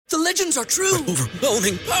The legends are true.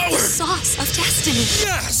 Overwhelming power! Sauce of destiny.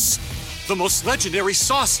 Yes! The most legendary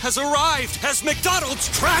sauce has arrived as McDonald's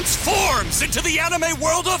transforms into the anime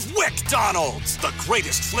world of WickDonald's. The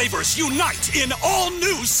greatest flavors unite in all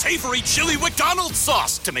new savory chili McDonald's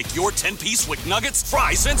sauce to make your 10-piece Wick Nuggets,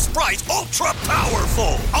 fries, and Sprite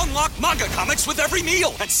ultra-powerful. Unlock manga comics with every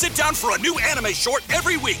meal and sit down for a new anime short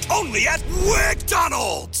every week only at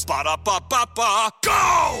WickDonald's. Ba-da-ba-ba-ba,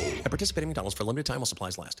 go! At participating McDonald's for a limited time while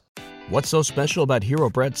supplies last. What's so special about Hero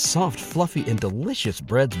Bread's soft, fluffy, and delicious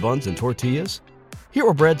breads, buns, and tortillas?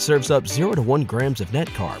 Hero Bread serves up 0 to 1 grams of net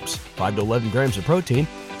carbs, 5 to 11 grams of protein,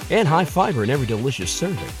 and high fiber in every delicious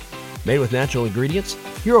serving. Made with natural ingredients,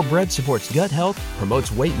 Hero Bread supports gut health,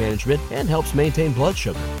 promotes weight management, and helps maintain blood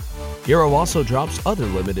sugar. Hero also drops other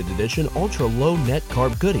limited edition ultra-low net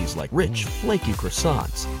carb goodies like rich, flaky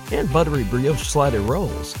croissants and buttery brioche slider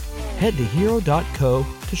rolls. Head to hero.co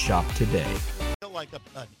to shop today. Like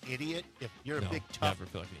an idiot if you're a big tough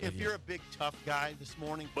you're a big tough guy this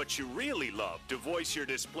morning, but you really love to voice your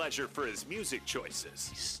displeasure for his music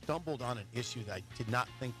choices. He stumbled on an issue that I did not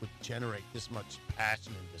think would generate this much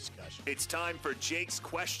passion and discussion. It's time for Jake's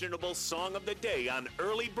questionable song of the day on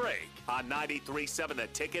Early Break on 93.7 The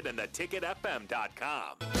Ticket and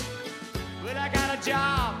theticketfm.com. Well, I got a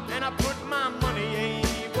job and I put my money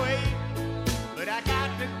away, but I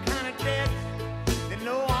got the kind of debt that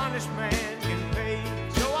no honest man can pay.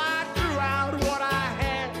 So I threw out what I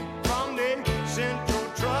had from the Central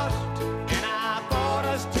Trust, and I bought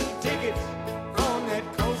us 2 tickets on that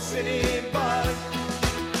Coast City bus.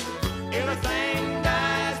 Everything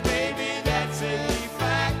dies, baby, that's a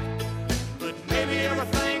fact, but maybe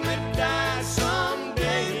everything that dies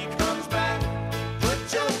someday comes back.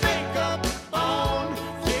 Put your makeup on,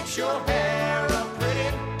 fix your hair up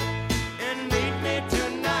pretty, and meet me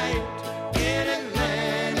tonight in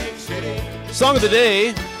Atlantic City. Song of the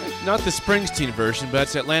day, not the Springsteen version, but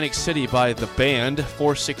it's Atlantic City by The Band.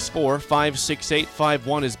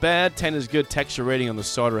 464-568-51 is bad, 10 is good. Text your rating on the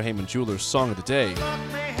Sauter Heyman Jewelers Song of the Day.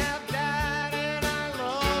 Love may have died and our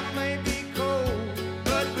love may be cold,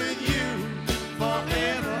 but with you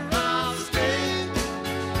forever I'll stay.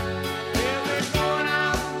 Well, we're going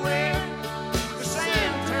out where the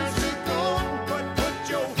sand turns to gold, but put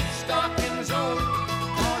your stockings on,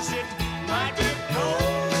 'cause it might get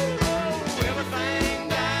cold. Everything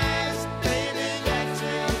dies, baby, that's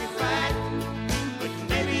a fact, but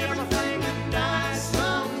maybe everything that dies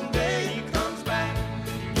someday comes back.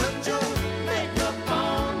 Put your makeup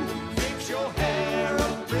on, fix your hair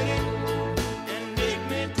up pretty, and meet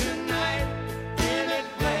me tonight in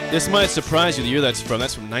Atlantic. This might surprise you, the year that's from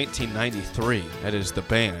 1993. That is The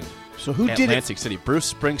Band. So who did Atlantic City.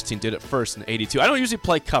 Bruce Springsteen did it first in 82. I don't usually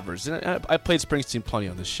play covers. I played Springsteen plenty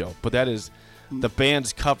on this show, but that is the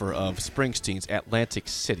band's cover of Springsteen's Atlantic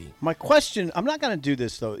City. My question, I'm not going to do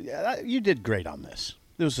this, though. You did great on this.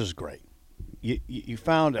 This is great. You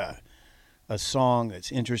found a song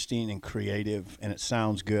that's interesting and creative, and it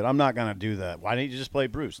sounds good. I'm not going to do that. Why didn't you just play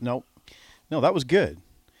Bruce? No, that was good.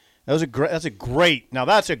 That's a great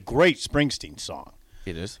Springsteen song.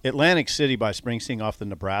 It is. Atlantic City by Springsteen off the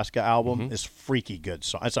Nebraska album is freaky good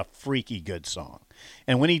song. It's a freaky good song.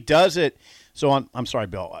 And when he does it, so I'm sorry,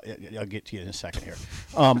 Bill. I'll get to you in a second here.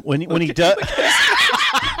 When he does,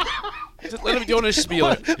 Just let him go on his spiel.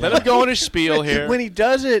 Let him go on his spiel here. When he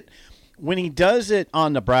does it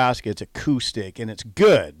on Nebraska, it's acoustic and it's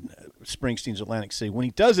good. Springsteen's Atlantic City. When he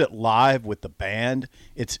does it live with the band,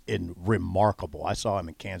 it's remarkable. I saw him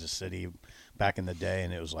in Kansas City back in the day,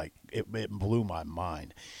 and it was like it blew my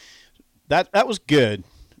mind. That was good.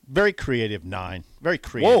 Very creative 9. Very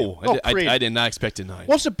creative. Whoa! I did not expect a 9.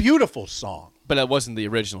 Well, it's a beautiful song. But that wasn't the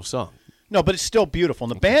original song. No, but it's still beautiful.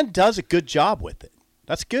 And the band does a good job with it.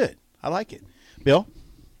 That's good. I like it. Bill?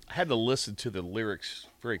 I had to listen to the lyrics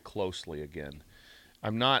very closely again.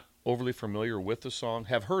 I'm not overly familiar with the song.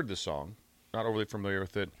 Have heard the song. Not overly familiar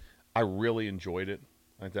with it. I really enjoyed it.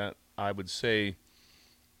 Like that, I would say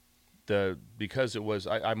because it was.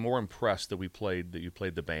 I'm more impressed that you played the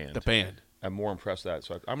band. The band. I'm more impressed with that.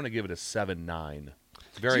 So I'm going to give it a 7-9.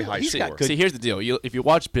 Very high score. See, here's the deal. If you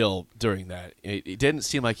watch Bill during that, it didn't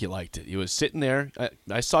seem like he liked it. He was sitting there.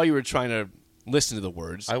 I saw you were trying to listen to the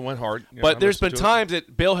words. I went hard. But there's been times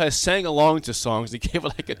that Bill has sang along to songs. He gave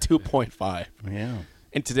it like a 2.5. Yeah.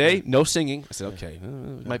 And today, no singing. I said, okay,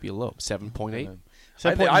 it might be a low. 7.8.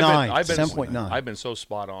 7.9. I've been 7.9. I've been so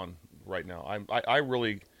spot on right now.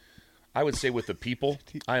 I would say with the people,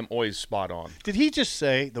 I am always spot on. Did he just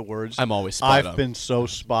say the words? I'm always spot on. I've been so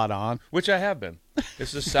spot on. Which I have been.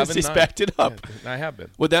 This is 7-9. He's backed it up. Yeah, I have been.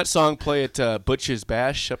 Would that song play at Butch's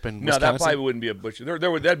Bash up in No, Wisconsin? that probably wouldn't be a Butch.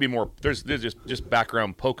 That'd be more. There's just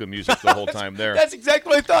background polka music the whole time there. That's exactly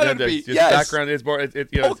what I thought it would be. Just Yes. background. It's more.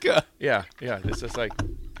 Polka. Yeah. It's just like,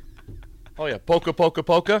 oh yeah, polka, polka,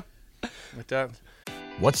 polka. Like that.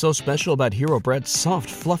 What's so special about Hero Bread's soft,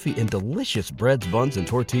 fluffy, and delicious breads, buns, and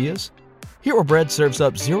tortillas? Hero Bread serves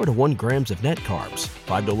up 0 to 1 grams of net carbs,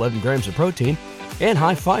 5 to 11 grams of protein, and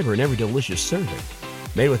high fiber in every delicious serving.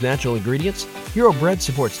 Made with natural ingredients, Hero Bread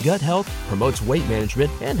supports gut health, promotes weight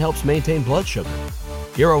management, and helps maintain blood sugar.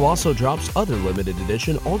 Hero also drops other limited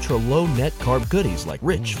edition ultra-low net carb goodies like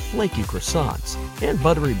rich, flaky croissants and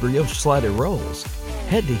buttery brioche slider rolls.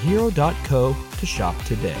 Head to hero.co to shop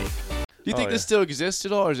today. Do you think this still exists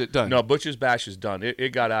at all, or is it done? No, Butch's Bash is done. It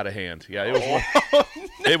got out of hand. Yeah, it was.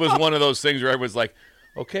 It was one of those things where everyone's like,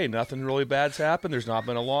 okay, nothing really bad's happened. There's not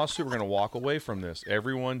been a lawsuit. We're going to walk away from this.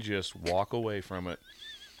 Everyone just walk away from it.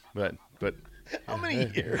 But How many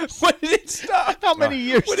years? When did it stop? How many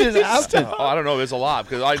years did it happen? Oh, I don't know. There's a lot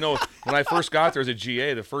because I know when I first got there as a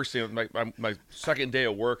GA, the first thing, my second day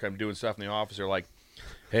at work, I'm doing stuff in the office. They're like,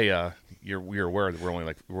 "Hey, you're aware that we're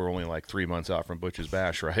only like 3 months out from Butch's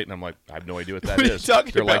Bash, right?" And I'm like, "I have no idea what that What are you is."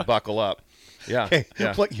 talking They're like, about? "Buckle up." Yeah. Okay,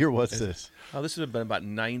 Yeah. what year was this? Oh, this has been about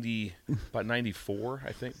 94,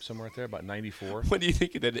 I think, somewhere right there, about 94. When do you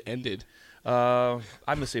think it ended? I'm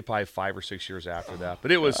gonna say probably 5 or 6 years after that.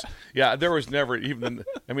 But it was, yeah, there was never even.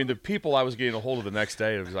 I mean, the people I was getting a hold of the next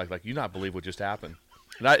day, it was like you not believe what just happened.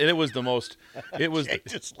 And it was the most. It was. Jay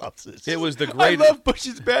just loves this. It was the I greatest. love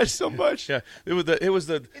Butch's Bash so much. Yeah, it was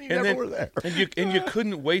the. And you never were there. And you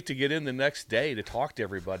couldn't wait to get in the next day to talk to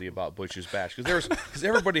everybody about Butch's Bash because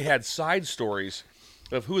everybody had side stories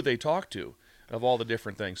of who they talked to, of all the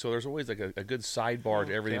different things. So there's always like a good sidebar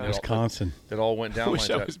to everything. Wisconsin. That all went down. I wish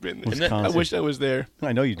like I that. was been And there. then- I wish I was there.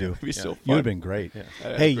 I know you do. It'd be so fun. You would have been great. I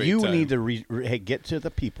had Hey, a great you time. need to hey, get to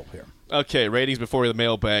the people here. Okay, ratings before the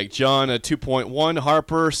mailbag. John, a 2.1.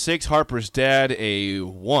 Harper, 6. Harper's dad, a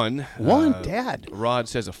 1. Dad. Rod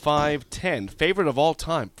says a 5. 10. Favorite of all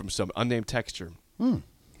time from some unnamed texture.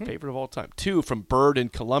 Favorite of all time. 2 from Bird in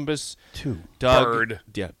Columbus. 2. Doug, Bird.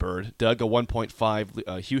 Yeah, Bird. Doug, a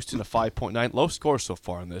 1.5. Houston, a 5.9. Low score so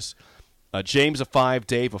far on this. James, a 5.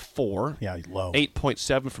 Dave, a 4. Yeah, low.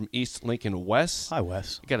 8.7 from East Lincoln West. Hi,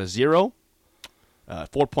 Wes. Got a 0.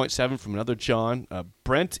 4.7 from another John.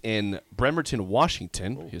 Brent in Bremerton,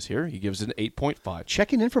 Washington is here. He gives it an 8.5.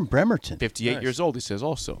 Checking in from Bremerton. 58 years old, he says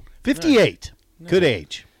also. 58. Good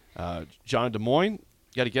age. John in Des Moines.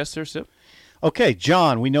 You got a guess there, Sip? Okay,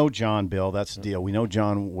 John. We know John, Bill. That's the deal. We know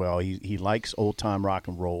John well. He likes old-time rock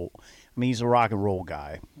and roll. I mean, he's a rock and roll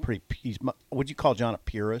guy. Would you call John a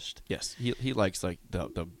purist? Yes. He likes like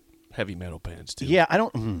the heavy metal bands too. Yeah, I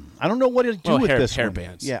don't know what he'd do Well, with hair- this hair one.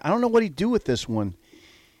 bands. Yeah, I don't know what he'd do with this one.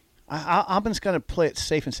 I'm just going to play it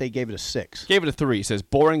safe and say he gave it a 6. Gave it a 3. He says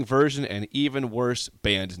boring version and even worse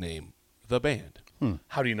band name. The Band.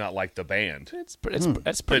 How do you not like the band? That's pretty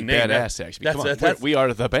name, badass, actually. Come on, that's- we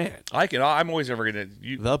are the band. I'm always never gonna.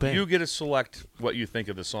 The band. You get to select what you think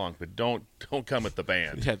of the song, but don't come at the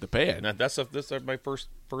band. Yeah, the band. And that's my first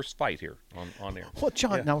fight here on air. Well,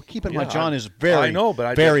 John, Yeah. now keep in Yeah, mind, John I- is very, I know,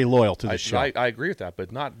 but very loyal to the I, show. I agree with that,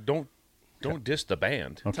 but don't diss the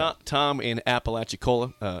band. Tom in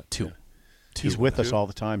Apalachicola, 2. He's with us all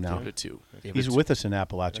the time now. Give it a 2. He's with us in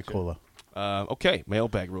Apalachicola. Okay,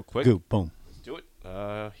 mailbag real quick. Goop, boom. Let's do it.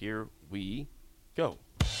 Here we go.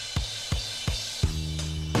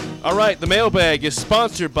 All right, the mailbag is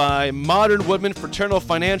sponsored by Modern Woodman Fraternal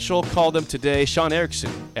Financial. Call them today. Sean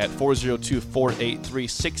Erickson at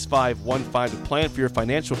 402-483-6515 to plan for your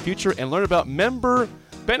financial future and learn about member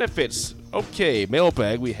benefits. Okay,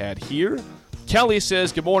 mailbag we had here. Kelly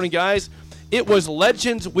says, good morning, guys. It was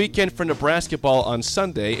Legends Weekend for Nebraska ball on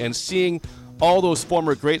Sunday, and seeing all those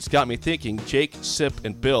former greats got me thinking Jake, Sip,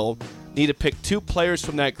 and Bill need to pick 2 players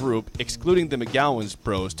from that group, excluding the McGowan's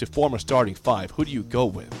bros, to form a starting 5. Who do you go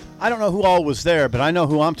with? I don't know who all was there, but I know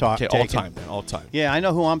who I'm talking. Okay, all time, man, all time. Yeah, I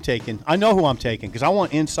know who I'm taking. I know who I'm taking because I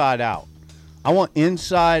want inside out. I want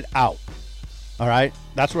inside out. All right?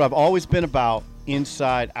 That's what I've always been about,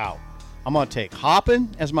 inside out. I'm going to take Hoppin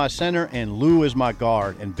as my center and Lou as my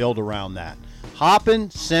guard and build around that.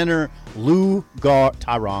 Hoppin, center, Lou, guard,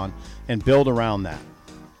 Tyron, and build around that.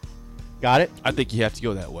 Got it? I think you have to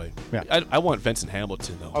go that way. Yeah. I want Vincent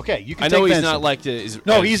Hamilton, though. Okay, you can I know take he's Vincent. not like He's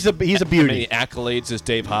a many beauty. accolades as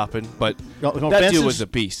Dave Hoppin, but No, that dude Vincent's- was a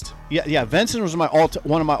beast. Yeah. Vincent was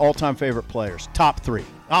one of my all-time favorite players. Top 3.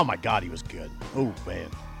 Oh my God, he was good. Oh man.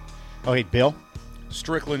 Okay, Bill.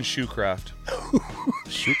 Strickland Shoecraft.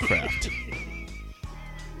 Shoecraft.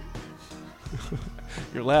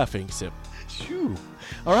 You're laughing, Sip. Shoe.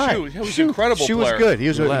 All right. Shoe. He was an incredible Shoe was player. good. He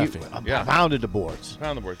was laughing. Yeah. Pounded the boards.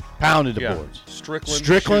 Pound the board. Pounded the Yeah. boards.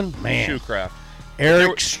 Strickland, man. Shoecraft.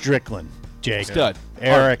 Eric Strickland. Jake. Stud.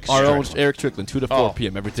 Eric Our own Strickland. Eric Strickland, 2 to 4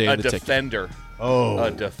 p.m. every day A on the ticket. defender. Oh.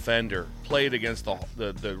 A defender. Played against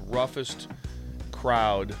the roughest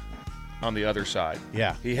crowd on the other side.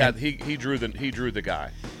 Yeah. He drew the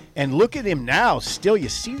guy. And look at him now. Still, you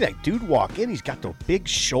see that dude walk in. He's got those big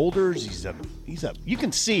shoulders. He's a. You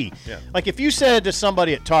can see. Yeah. Like if you said to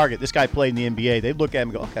somebody at Target, this guy played in the NBA, they'd look at him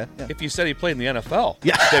and go, okay. Yeah. If you said he played in the NFL,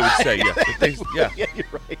 Yeah. they would say yeah. If they- yeah. Yeah, you're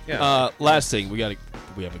right. Yeah. Last thing, we have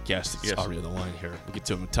a guest that's Yes. already on the line here. We'll get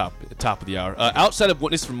to him at the top of the hour. Outside of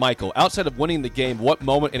this is from Michael. Outside of winning the game, what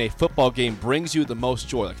moment in a football game brings you the most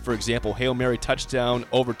joy? Like, for example, Hail Mary touchdown,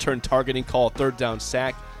 overturned targeting call, third down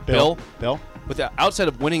sack. Bill? But outside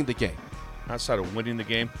of winning the game. Outside of winning the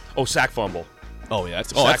game, sack fumble. Oh, yeah. That's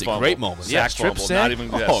Sack a fumble. great moment. Sack Yeah, strip fumble. sack. Not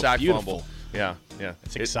even sack beautiful. fumble. Yeah.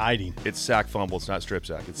 It's exciting. It's sack fumble. It's not strip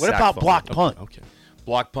sack. It's What sack about fumble. block punt? Okay.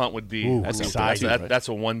 Block punt would be Ooh, That's exciting. That's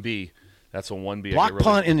a 1B. That's a 1B. Block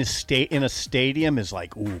punt in a stadium is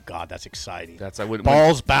like, ooh, God, that's exciting. That's I would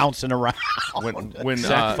Balls bouncing around. when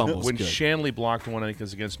Sack fumble's when good. Shanley blocked one, I think it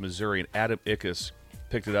was against Missouri, and Adam Ickes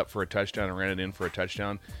picked it up for a touchdown and ran it in for a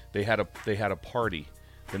touchdown. They had a party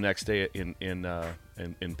the next day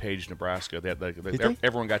in Page, Nebraska. They had,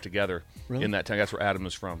 everyone got together in that town. That's where Adam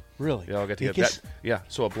is from. Really? They all got together. Ickes? Yeah.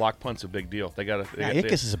 So a block punt's a big deal.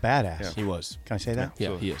 Ickes is a badass. Yeah. He was. Can I say that? Yeah,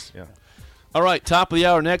 So, he is. Yeah. All right, top of the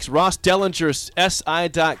hour next. Ross Dellinger,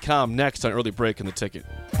 SI.com, next on Early Break in the Ticket.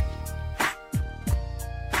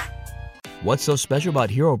 What's so special about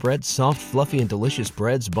Hero Bread's soft, fluffy, and delicious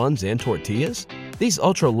breads, buns, and tortillas? These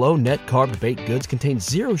ultra-low net-carb baked goods contain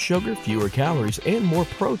zero sugar, fewer calories, and more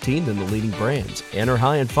protein than the leading brands, and are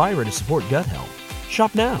high in fiber to support gut health.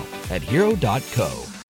 Shop now at Hero.co.